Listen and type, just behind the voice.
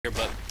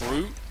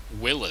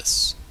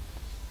Willis.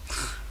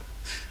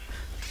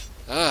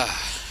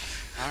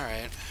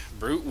 Alright.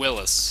 Brute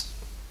Willis.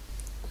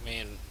 I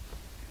mean,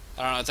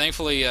 I don't know,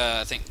 thankfully,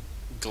 I think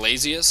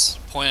Glazius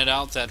pointed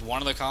out that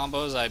one of the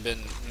combos I've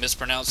been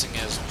mispronouncing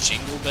as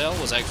Jingle Bell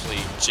was actually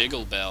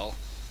Jiggle Bell.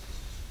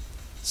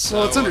 So,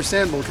 well, it's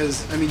understandable,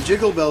 because, I mean,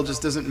 Jiggle Bell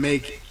just doesn't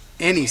make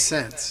any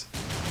sense.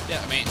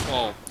 Yeah, I mean,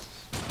 well,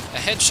 a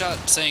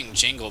headshot saying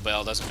Jingle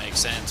Bell doesn't make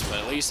sense, but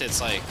at least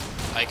it's like,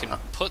 I can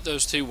put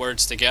those two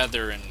words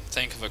together and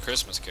think of a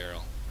Christmas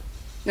Carol.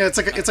 Yeah, it's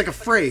like a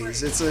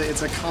phrase. It's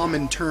a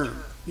common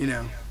term, you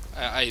know.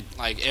 I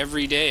like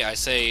every day I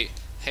say,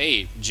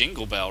 "Hey,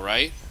 Jingle Bell,"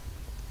 right?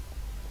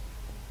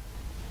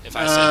 If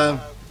I said,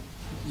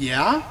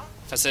 yeah.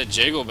 If I said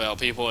Jiggle Bell,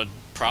 people would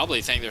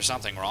probably think there's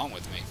something wrong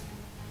with me.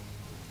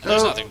 And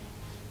there's nothing.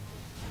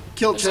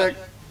 Kill check.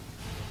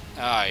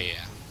 Ah,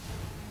 yeah.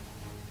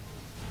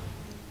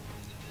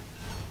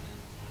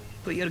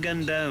 Put your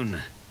gun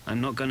down. I'm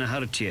not gonna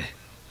hurt you.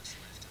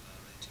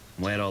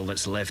 We're all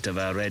that's left of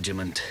our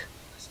regiment.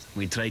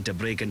 We tried to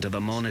break into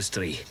the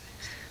monastery.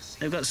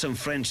 They've got some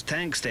French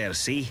tanks there,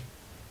 see?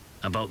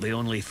 About the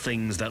only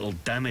things that'll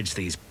damage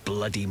these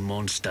bloody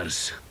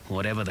monsters,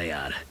 whatever they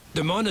are.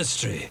 The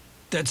monastery.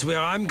 That's where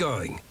I'm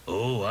going.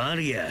 Oh, are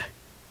ya?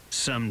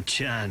 Some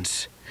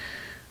chance.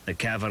 The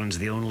cavern's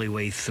the only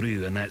way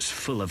through, and that's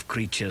full of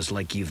creatures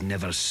like you've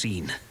never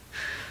seen.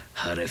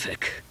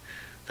 Horrific.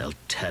 They'll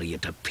tear you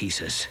to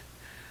pieces.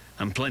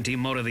 And plenty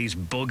more of these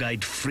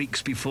bog-eyed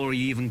freaks before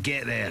you even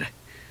get there.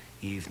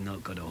 You've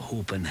not got a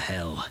hope in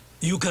hell.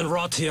 You can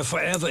rot here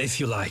forever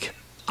if you like.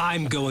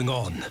 I'm going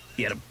on.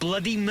 You're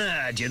bloody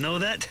mad, you know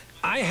that?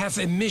 I have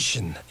a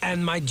mission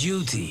and my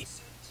duty.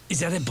 Is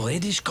that a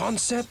British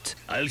concept?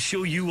 I'll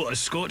show you what a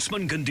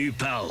Scotsman can do,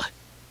 pal.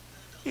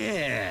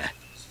 Yeah.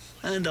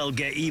 And I'll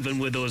get even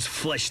with those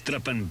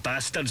flesh-dripping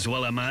bastards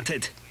while I'm at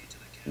it.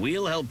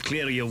 We'll help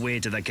clear your way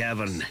to the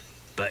cavern.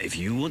 But if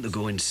you want to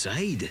go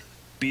inside,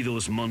 be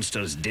those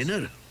monsters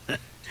dinner,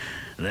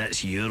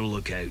 that's your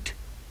lookout.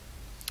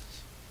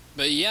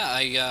 But yeah,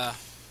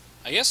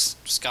 I guess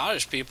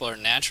Scottish people are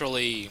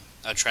naturally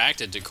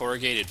attracted to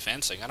corrugated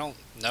fencing. I don't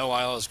know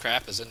why all this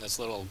crap is in this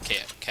little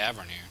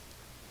cavern here.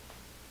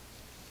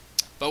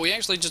 But we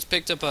actually just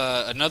picked up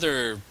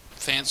another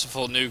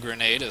fanciful new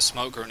grenade, a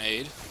smoke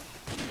grenade,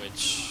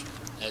 which,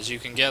 as you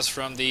can guess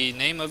from the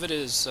name of it,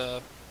 is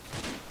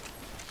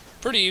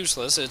pretty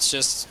useless. It's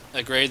just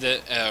a grenade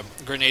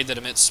that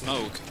emits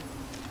smoke.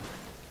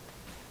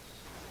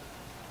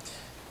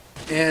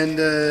 And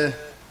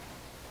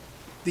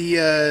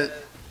the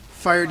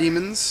fire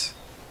demons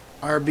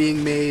are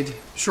being made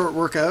short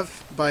work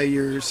of by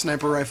your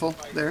sniper rifle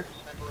there.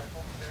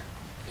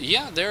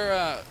 Yeah, they're,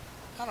 I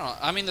don't know,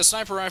 I mean, the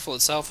sniper rifle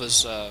itself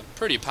is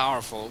pretty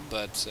powerful,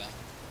 but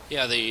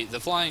yeah, the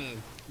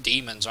flying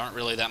demons aren't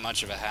really that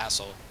much of a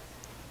hassle,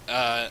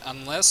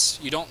 unless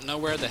you don't know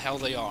where the hell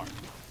they are.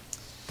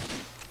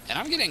 And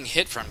I'm getting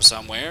hit from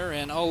somewhere,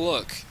 and oh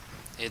look,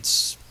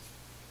 it's,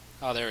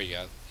 oh there we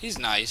go, he's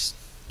nice,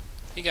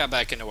 he got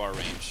back into our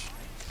range.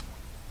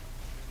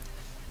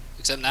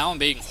 Except now I'm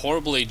being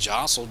horribly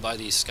jostled by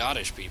these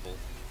Scottish people.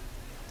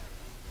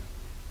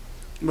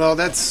 Well,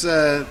 that's,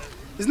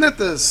 isn't that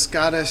the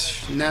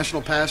Scottish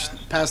national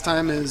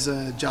pastime is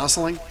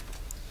jostling?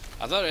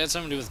 I thought it had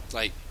something to do with,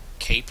 like,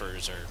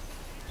 capers or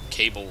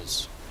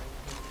cables.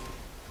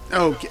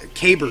 Oh,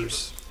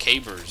 cabers.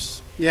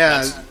 Cabers.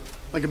 Yeah,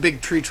 like a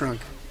big tree trunk.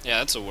 Yeah,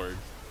 that's a word.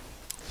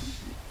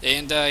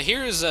 And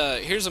here's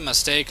a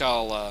mistake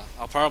I'll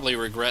probably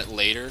regret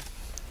later.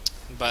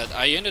 But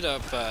I ended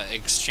up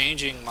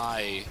exchanging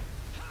my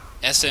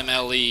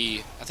SMLE,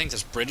 I think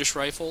this British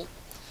rifle,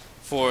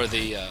 for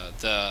the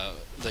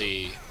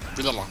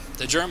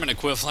German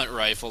equivalent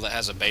rifle that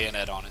has a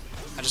bayonet on it.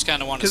 I just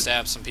kind of want to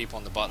stab some people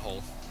in the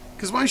butthole.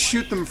 Because why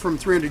shoot them from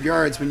 300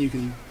 yards when you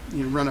can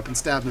run up and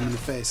stab them in the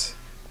face?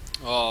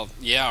 Well,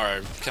 yeah,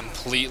 or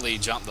completely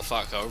jump the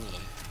fuck over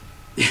them.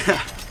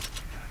 Yeah.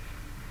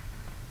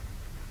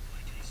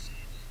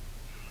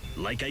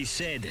 Like I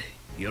said,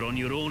 you're on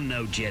your own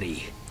now,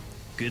 Jerry.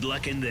 Good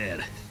luck in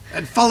there.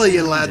 I'd follow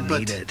you, lad,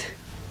 but it.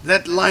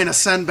 that line of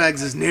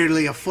sandbags is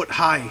nearly a foot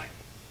high.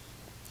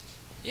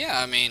 Yeah,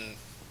 I mean,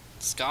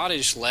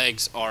 Scottish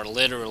legs are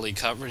literally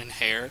covered in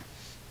hair.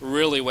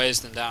 Really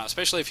weighs them down,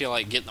 especially if you,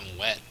 like, get them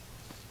wet.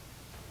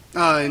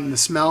 And the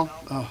smell?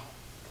 Oh,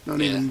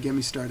 don't even get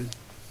me started.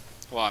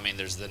 Well, I mean,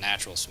 there's the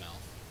natural smell.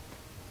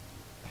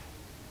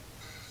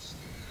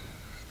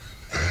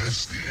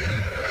 As the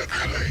air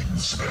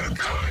claims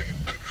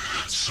mankind,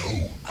 so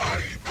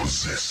I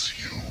possess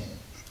you.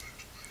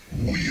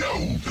 We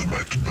hold them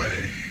at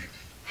bay,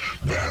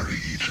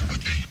 buried in the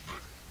deep,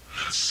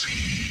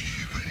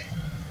 seething,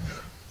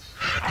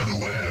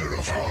 unaware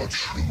of our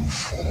true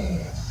form,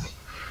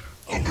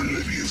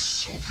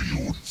 oblivious of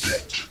your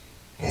debt,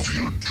 of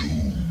your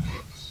doom.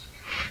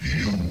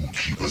 You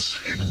keep us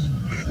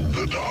hidden in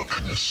the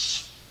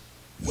darkness,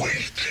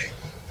 waiting.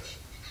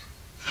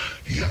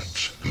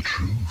 Yet the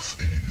truth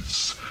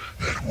is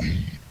that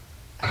we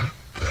and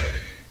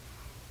they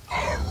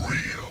are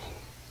real.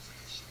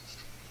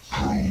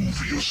 Prove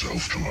Prove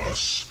yourself to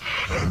us,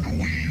 and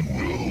we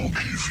will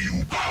give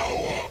you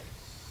power.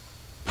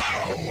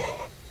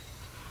 Power.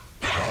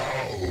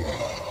 Power.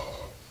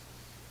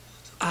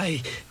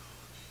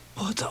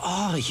 What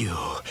are you?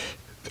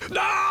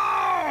 No!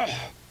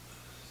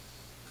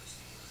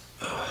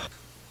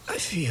 I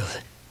feel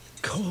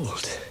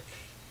cold.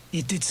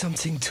 It did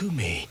something to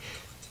me.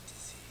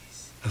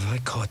 Have I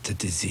caught the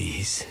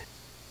disease?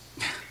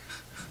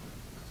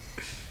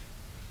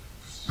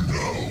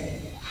 No,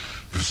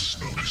 this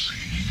is no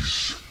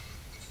disease.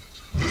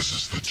 This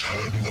is the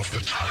turning of the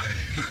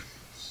tide.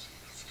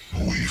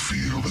 We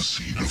feel the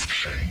seed of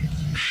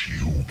change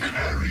you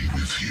carry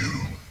with you.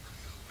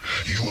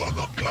 You are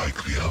not like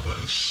the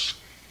others.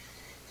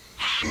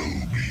 Show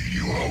me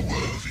you are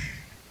worthy.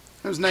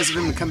 It was nice of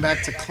him to come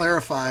back to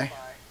clarify.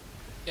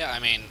 Yeah, I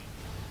mean,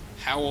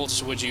 how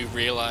else would you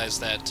realize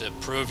that to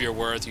prove your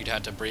worth, you'd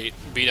have to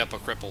beat up a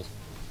cripple?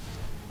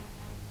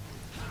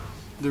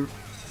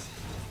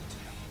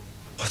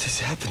 What is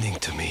happening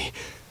to me?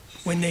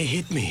 When they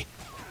hit me,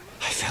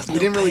 I felt no We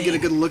didn't really pain. get a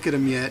good look at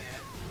him yet.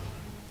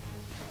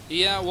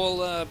 Yeah,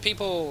 well,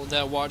 people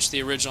that watch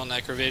the original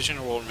Necrovision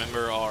will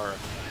remember our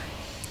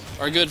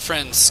good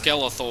friend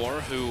Skeletor,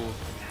 who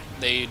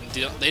they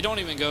don't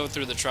even go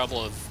through the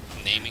trouble of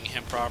naming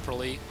him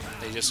properly.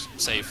 They just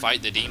say,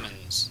 fight the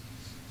demons.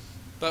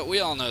 But we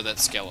all know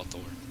that's Skeletor.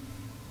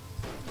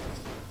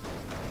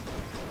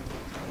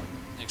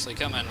 Actually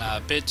coming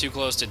a bit too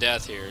close to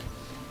death here.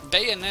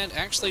 Bayonet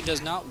actually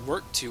does not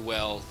work too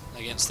well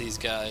against these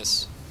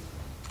guys.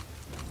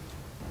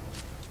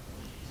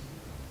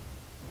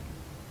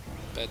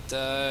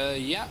 But,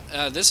 yeah,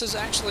 this is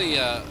actually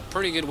a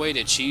pretty good way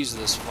to cheese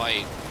this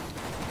fight.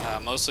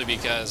 Mostly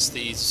because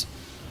these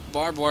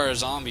barbed wire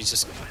zombies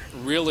just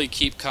really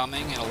keep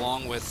coming, and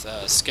along with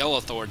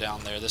Skeletor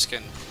down there, this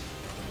can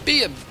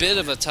be a bit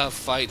of a tough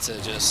fight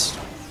to just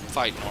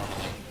fight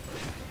normally.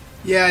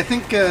 Yeah, I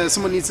think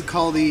someone needs to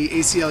call the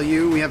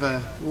ACLU. We have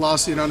a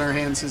lawsuit on our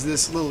hands. Is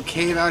this little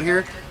cave out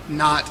here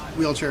not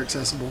wheelchair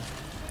accessible?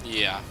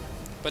 Yeah,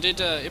 but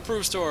it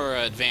proves to our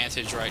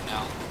advantage right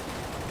now.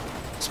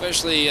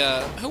 Especially,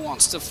 who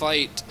wants to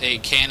fight a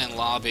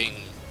cannon-lobbing,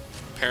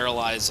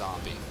 paralyzed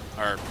zombie?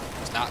 Or,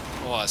 not,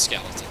 well, a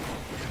skeleton.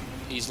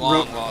 He's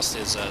long lost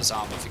his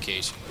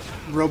zombification.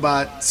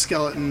 Robot,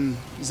 skeleton,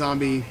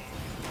 zombie,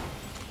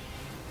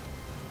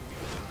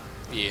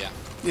 Yeah.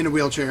 in a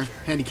wheelchair,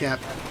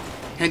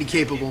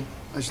 handicapable,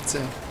 I should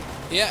say.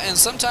 Yeah, and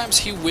sometimes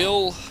he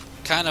will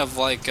kind of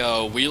like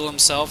wheel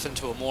himself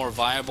into a more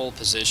viable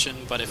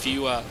position, but if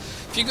you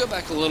go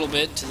back a little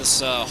bit to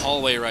this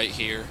hallway right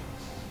here,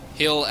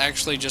 he'll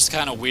actually just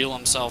kind of wheel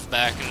himself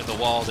back into the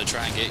wall to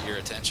try and get your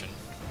attention.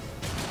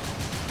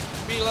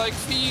 Be like,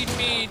 feed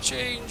me,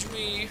 change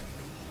me.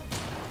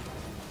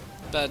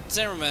 But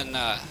Zimmerman,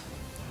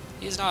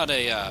 he's not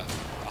a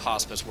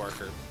hospice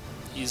worker.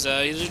 He's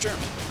a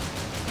German.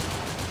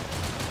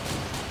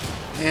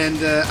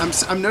 And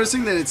I'm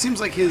noticing that it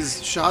seems like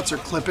his shots are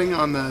clipping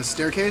on the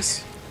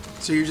staircase,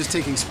 so you're just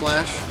taking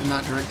splash and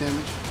not direct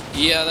damage.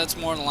 Yeah, that's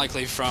more than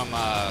likely from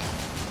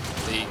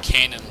the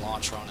cannon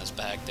launcher on his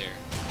back there.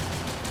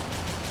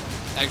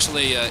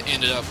 Actually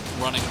ended up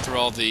running through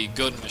all the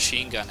good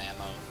machine gun ammo.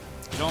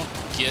 You don't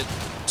get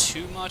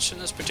too much in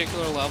this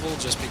particular level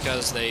just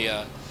because they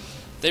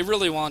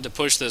really wanted to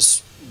push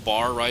this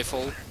bar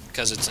rifle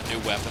because it's a new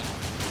weapon,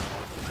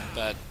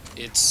 but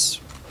it's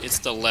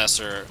the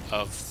lesser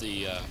of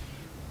the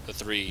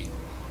three.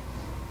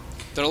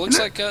 But it looks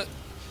like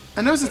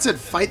I noticed it said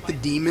fight the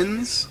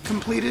demons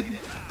completed,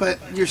 but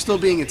you're still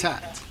being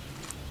attacked.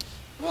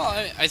 well,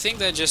 I think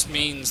that just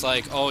means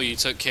like, oh, you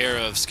took care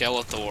of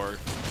Skeletor,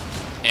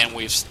 and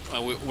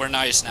we're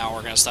nice now.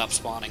 We're gonna stop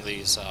spawning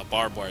these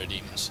barbed wire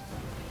demons.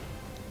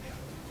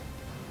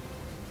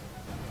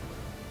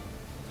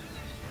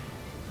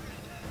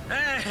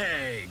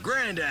 Hey,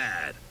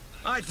 Granddad!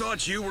 I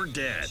thought you were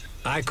dead.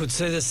 I could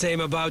say the same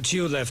about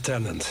you,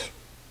 Lieutenant.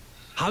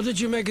 How did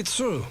you make it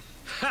through?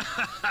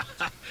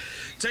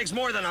 Takes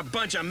more than a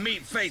bunch of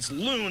meat-faced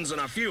loons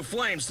and a few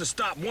flames to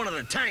stop one of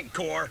the tank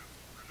corps,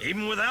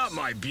 even without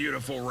my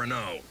beautiful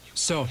Renault.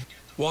 So,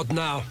 what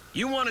now?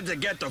 You wanted to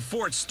get to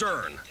Fort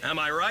Stern, am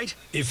I right?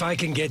 If I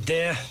can get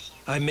there,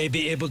 I may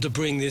be able to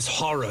bring this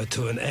horror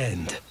to an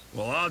end.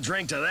 Well, I'll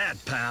drink to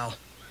that, pal.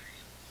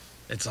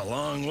 It's a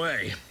long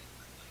way,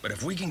 but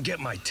if we can get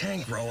my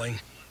tank rolling,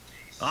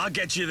 I'll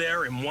get you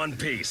there in one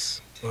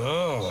piece.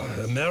 Oh,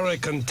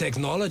 American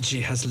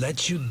technology has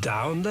let you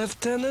down,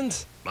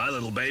 Lieutenant? My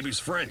little baby's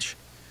French,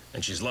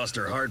 and she's lost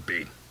her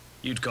heartbeat.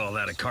 You'd call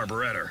that a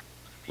carburetor.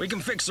 We can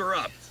fix her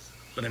up,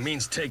 but it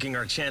means taking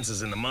our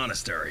chances in the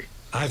monastery.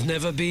 I've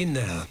never been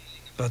there,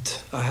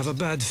 but I have a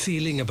bad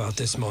feeling about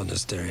this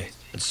monastery.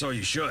 And so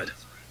you should.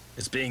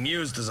 It's being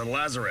used as a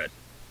lazaret.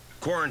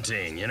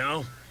 Quarantine, you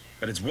know?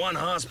 But it's one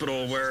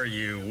hospital where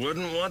you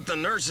wouldn't want the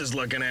nurses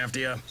looking after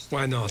you.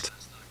 Why not?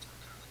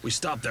 We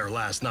stopped there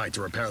last night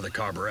to repair the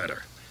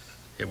carburetor.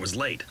 It was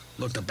late,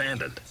 looked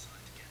abandoned.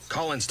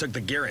 Collins took the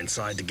gear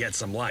inside to get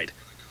some light,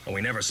 and we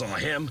never saw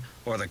him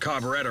or the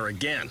carburetor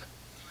again.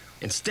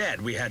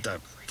 Instead, we had to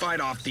fight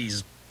off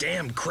these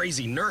damn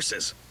crazy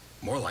nurses.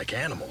 More like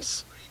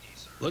animals.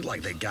 Looked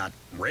like they got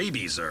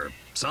rabies or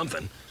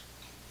something.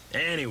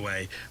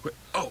 Anyway,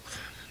 oh,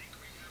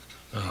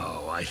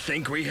 I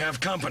think we have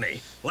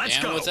company. Let's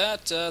go. And with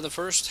that, the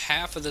first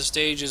half of the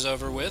stage is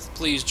over with.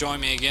 Please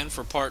join me again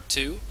for part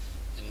 2,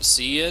 and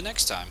see you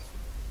next time.